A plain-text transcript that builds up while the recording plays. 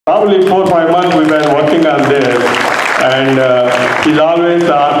Probably 4 or 5 months we've been working on this, and he's always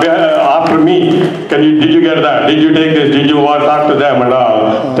after me. Did you get that? Did you take this? Did you want to talk to them and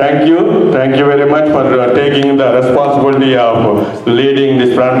all? Thank you very much for taking the responsibility of leading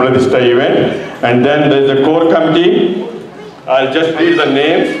this Pran Pratishta event. And then there's a core committee. I'll just read the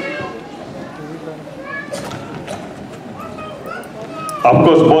names. Of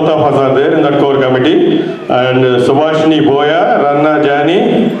course, both of us are there in the core committee. And Subhashini Boya, Ranna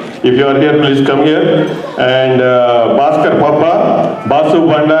Jani, if you are here, please come here. And Bhaskar Papa, Basu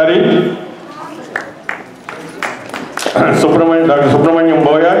Bandari, Dr. Subramaniam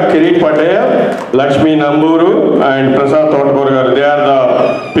Boya, Kirit Patel, Lakshmi Namburu, and Prasad Thotakurgar. They are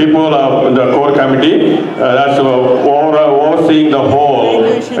the people of the core committee. That's overseeing the whole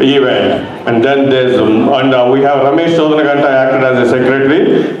event. And then there's, we have Ramesh Chodhanaganta acted as a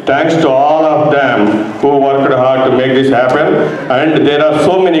secretary. Thanks to all of them who worked hard to make this happen. And there are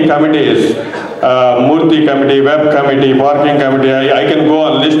so many committees. Murthy committee, web committee, parking committee. I can go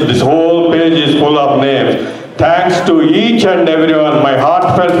and list. This whole page is full of names. Thanks to each and everyone. My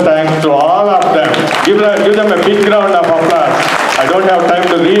heartfelt thanks to all of them. Give them a big round of applause. I don't have time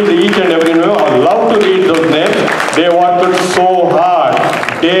to read each and every name. I would love to read those names. They worked so hard,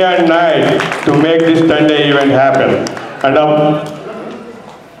 day and night, to make this 10-day event happen. And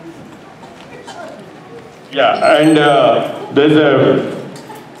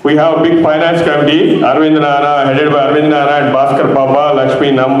we have a big finance committee, Arvind Nana, headed by Arvind Nana and Bhaskar Papa,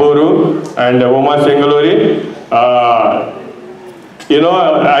 Lakshmi Namburu, and Uma Singaluri.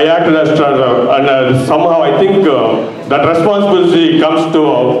 I acted as treasurer, and somehow I think that responsibility comes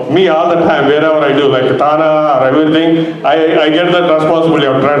to me all the time, wherever I do, like Tana or everything, I get that responsibility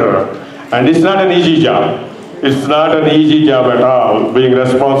of treasurer. And it's not an easy job. It's not an easy job at all, being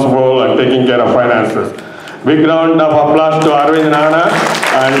responsible and taking care of finances. Big round of applause to Arvind Nana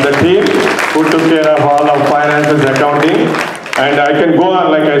and the team who took care of all of finances, accounting. And I can go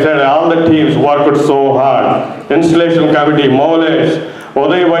on, like I said, all the teams worked so hard. Installation committee, Molesh,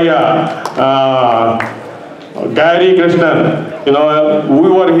 Uday Bhaiya, Gary Krishnan. We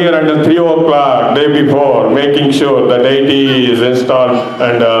were here until 3 o'clock day before, making sure that AT is installed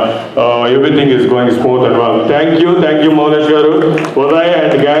and everything is going smooth and well. Thank you, Molesh Garu, Uday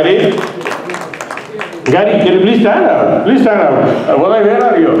and Gary. Gary, can you please stand up? Please stand up. Uday, where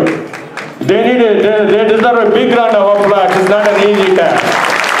are you? They deserve a big round of applause. It's not an easy task.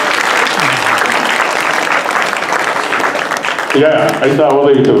 Yeah, I saw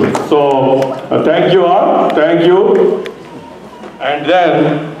Uday too. So, thank you all. Thank you. And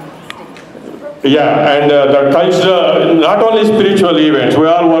then, the cultural, not only spiritual events, we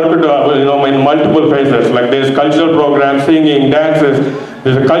all work in multiple phases, like there's cultural programs, singing, dances.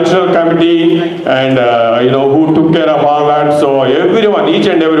 There's a cultural committee, and who took care of all that. So everyone, each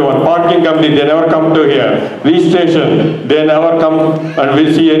and everyone, parking committee, they never come to here. Registration, they never come and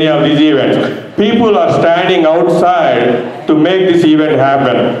will see any of these events. People are standing outside to make this event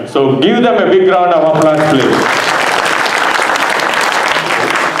happen. So give them a big round of applause, please.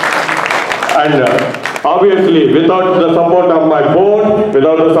 And obviously, without the support of my board,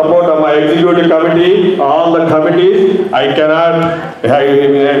 without the support of my executive committee, all the committees, I cannot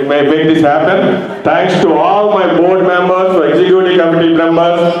make this happen. Thanks to all my board members, executive committee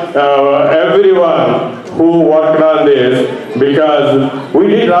members, everyone who worked on this, because we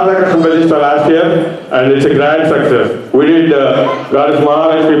did Radhakrishna Pratishta last year, and it's a grand success. We did Goddess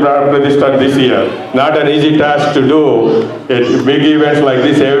Mahalakshmi Pratishta this year. Not an easy task to do big events like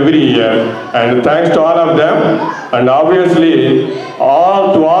this every year. And thanks to all of them, and obviously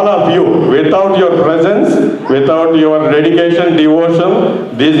to all of you. Without your presence, without your dedication,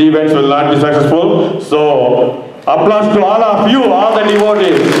 devotion, these events will not be successful. So applause to all of you, all the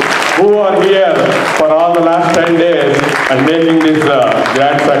devotees who are here for all the last 10 days and making this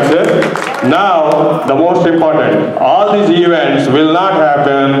grand success. Now, the most important, all these events will not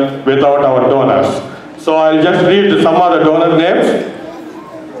happen without our donors. So I'll just read some of the donor names.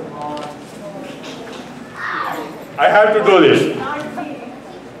 I have to do this.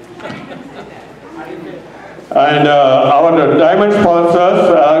 And our diamond sponsors,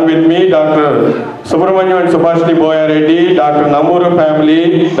 along with me, Dr. Subramaniam and Subhashini Boya Reddy, Dr. Namuru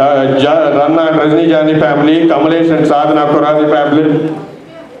family, Ranna and Rajni Jani family, Kamalesh and Sadhana Kurani family,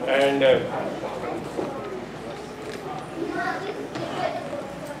 and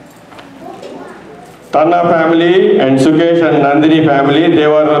Tanna family and Sukesh and Nandini family. They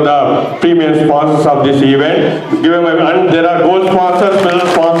were the premium sponsors of this event. And there are gold sponsors, middle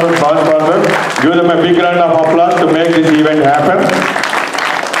sponsors, bronze sponsors. Give them a big round of applause to make this event happen.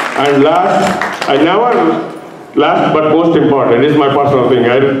 And last, I never last but most important, this is my personal thing.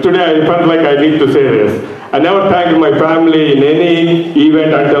 Today I felt like I need to say this. I never thanked my family in any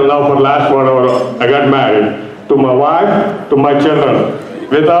event until now for last 1 hour I got married. To my wife, to my children.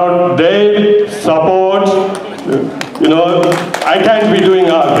 Without their support, I can't be doing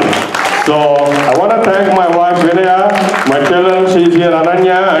all this. So I want to thank my wife Vinaya, my children, she's here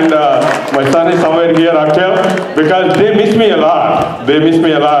Ananya, and my son is somewhere here, Akhil, because they miss me a lot. They miss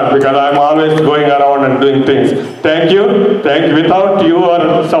me a lot because I'm always going around and doing things. Thank you. Without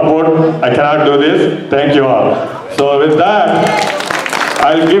your support, I cannot do this. Thank you all. So with that,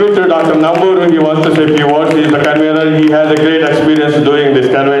 I'll give it to Dr. Namburu. He wants to say a few words. He's the convener. He has a great experience doing this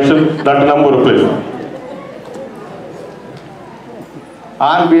convention. Dr. Namburu, please.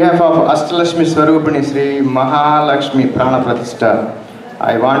 On behalf of Lakshmi Swarupini Sri Mahalakshmi Prana Pratishtha,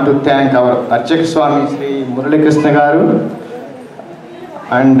 I want to thank our Archak Swami Sri Murali Krishna Garu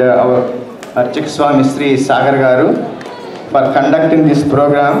and our Archak Swami Sri Sagar Garu for conducting this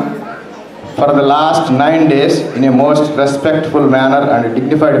program for the last 9 days in a most respectful manner and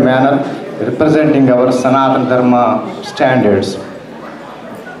dignified manner, representing our Sanatana Dharma standards.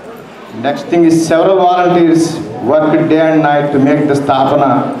 Next thing is several volunteers worked day and night to make the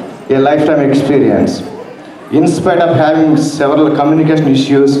Sthapana a lifetime experience. In spite of having several communication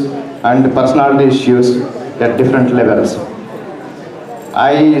issues and personality issues at different levels.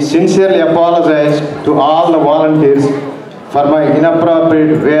 I sincerely apologize to all the volunteers for my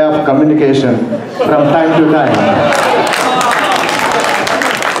inappropriate way of communication from time to time.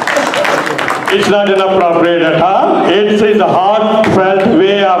 It's not inappropriate at all. It's a heartfelt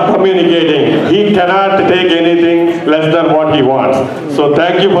way of communicating. He cannot take anything less than what he wants. So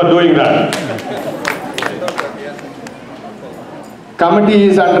thank you for doing that. Committee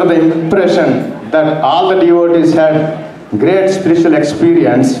is under the impression that all the devotees had great spiritual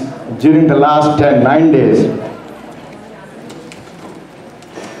experience during the last 9 days.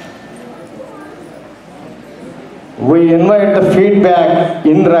 We invite the feedback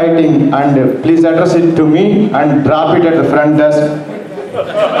in writing and please address it to me and drop it at the front desk.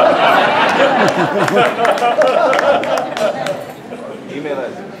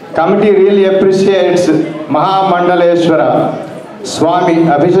 Committee really appreciates Mahamandaleshwara Swami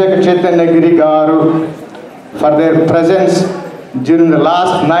Abhishek Chaitanya Giri Garu for their presence during the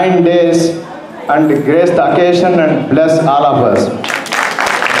last 9 days and grace the occasion and bless all of us.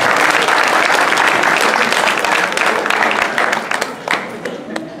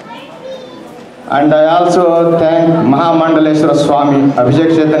 And I also thank Mahamandaleshwara Swami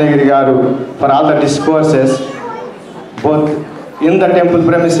Abhishek Chaitanya Giri Garu for all the discourses, both in the temple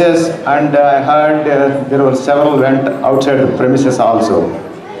premises and I heard there were several went outside the premises also.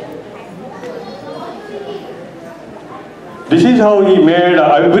 This is how he made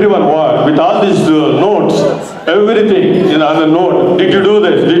everyone work with all these notes, everything on the note. Did you do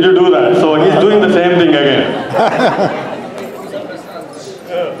this? Did you do that? So he's doing the same thing again.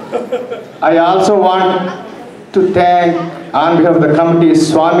 I also want to thank on behalf of the committee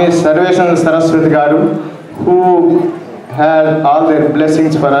Swami Sarveshan Saraswati Garu, who had all their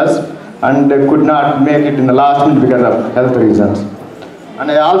blessings for us and could not make it in the last minute because of health reasons.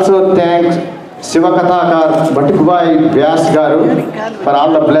 And I also thank Sivakathakar Bhatikubhai Vyas Garu for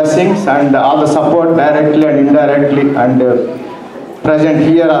all the blessings and all the support directly and indirectly and present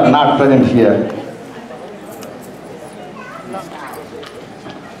here or not present here.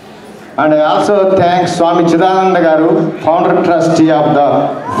 And I also thank Swami Chidananda Garu, founder trustee of the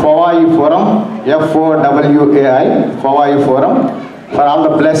Fowai Forum, F-O-W-A-I, Fowai Forum, for all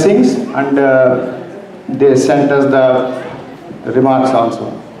the blessings and they sent us the remarks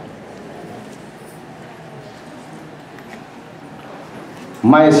also.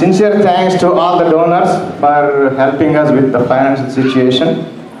 My sincere thanks to all the donors for helping us with the financial situation.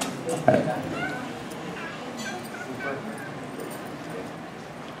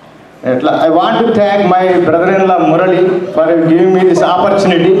 I want to thank my brother-in-law Murali for giving me this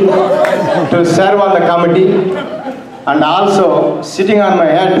opportunity to serve on the committee and also sitting on my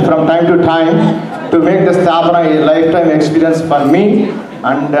head from time to time to make the Sthapana a lifetime experience for me,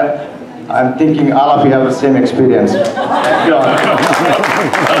 and I'm thinking all of you have the same experience.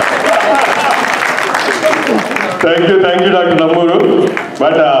 Thank you, Dr. Namburu.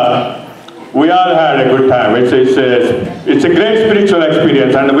 But we all had a good time. It's a great spiritual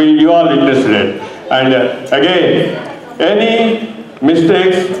experience, and you all witnessed it. And again, any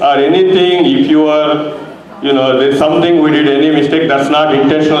mistakes or anything, if you are, there's something we did any mistake, that's not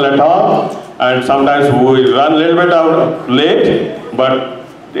intentional at all. And sometimes we run a little bit out late, but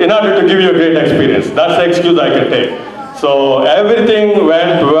in order to give you a great experience, that's the excuse I can take. So everything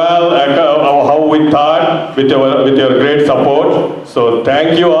went well, how we thought, with your great support. So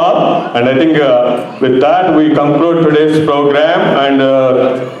thank you all. And I think with that we conclude today's program. And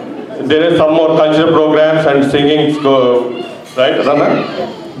there is some more cultural programs and singing. Right,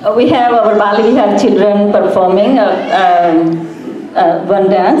 Rana? We have our Bali Vihar children performing one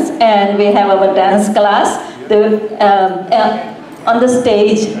dance, and we have our dance class on the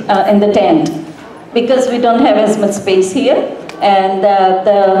stage in the tent, because we don't have as much space here. And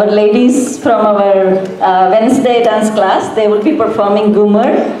the ladies from our Wednesday dance class, they will be performing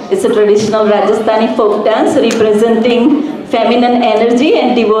Ghumar. It's a traditional Rajasthani folk dance representing feminine energy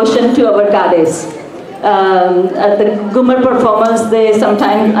and devotion to our goddess. At the Ghumar performance, they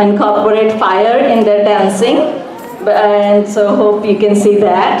sometimes incorporate fire in their dancing, and so hope you can see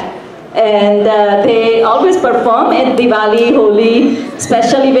that. And they always perform at Diwali, Holi,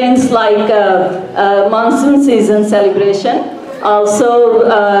 special events like monsoon season celebration. Also,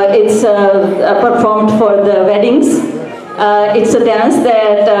 it's performed for the weddings. It's a dance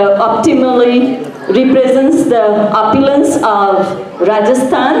that optimally represents the opulence of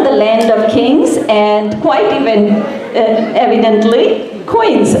Rajasthan, the land of kings, and quite even evidently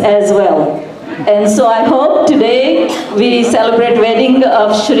queens as well. And so I hope today we celebrate wedding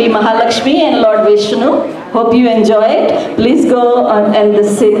of Shri Mahalakshmi and Lord Vishnu. Hope you enjoy it. Please go and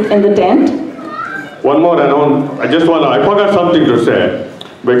sit in the tent. One more I forgot something to say,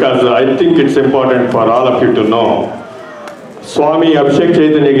 because I think it's important for all of you to know. Swami Abhishek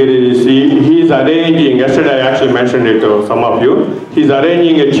Chaitanya Giri, he is arranging, yesterday I actually mentioned it to some of you, he's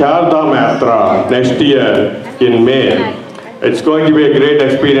arranging a Char Dham Yatra next year in May. It's going to be a great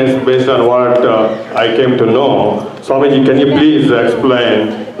experience based on what I came to know. Swamiji, can you please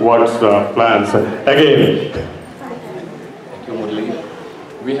explain what's the plans? Again. Thank you,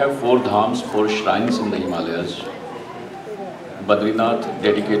 Murli. We have 4 dhams, 4 shrines in the Himalayas. Badrinath,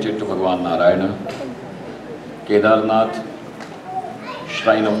 dedicated to Bhagwan Narayana. Kedarnath,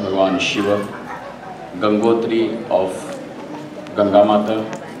 shrine of Bhagwan Shiva. Gangotri of Ganga Mata.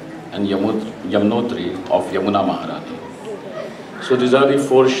 And Yamunotri of Yamuna Maharani. So these are the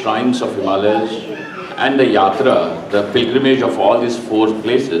 4 shrines of Himalayas, and the yatra, the pilgrimage of all these 4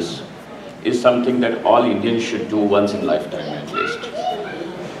 places, is something that all Indians should do once in lifetime at least.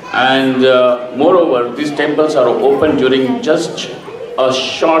 And moreover, these temples are open during just a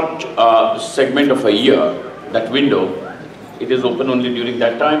short segment of a year, that window. It is open only during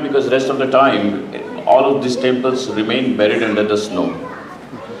that time, because rest of the time, all of these temples remain buried under the snow.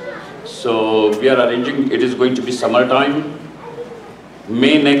 So we are arranging, it is going to be summertime.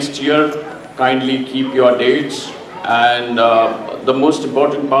 May next year, kindly keep your dates. And the most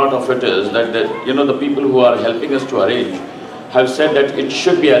important part of it is that the people who are helping us to arrange have said that it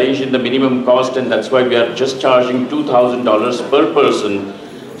should be arranged in the minimum cost, and that's why we are just charging $2,000 per person.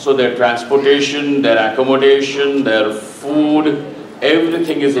 So their transportation, their accommodation, their food,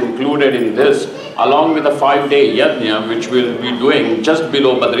 everything is included in this, along with a 5-day yajna, which we'll be doing just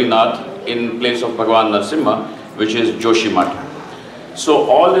below Badrinath in place of Bhagwan Narasimha, which is Joshimath. So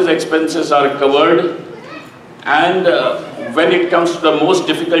all these expenses are covered, and when it comes to the most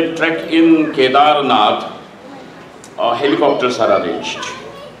difficult trek in Kedarnath, helicopters are arranged.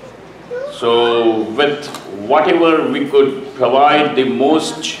 So with whatever we could provide the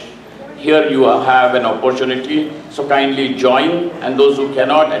most, here you have an opportunity. So kindly join, and those who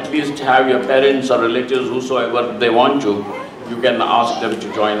cannot, at least have your parents or relatives, whosoever they want to, you can ask them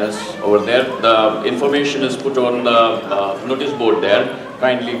to join us over there. The information is put on the notice board there.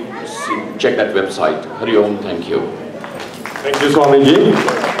 Kindly check that website. Hari Om, thank you. Thank you, Swamiji.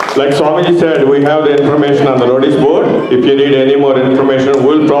 Like Swamiji said, we have the information on the notice board. If you need any more information,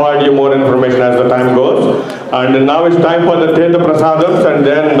 we'll provide you more information as the time goes. And now it's time for the Tirtha Prasadams, and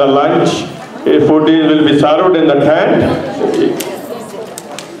then the lunch. Food will be served in the tent.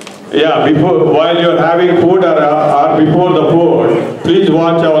 Yeah, while you're having food or before the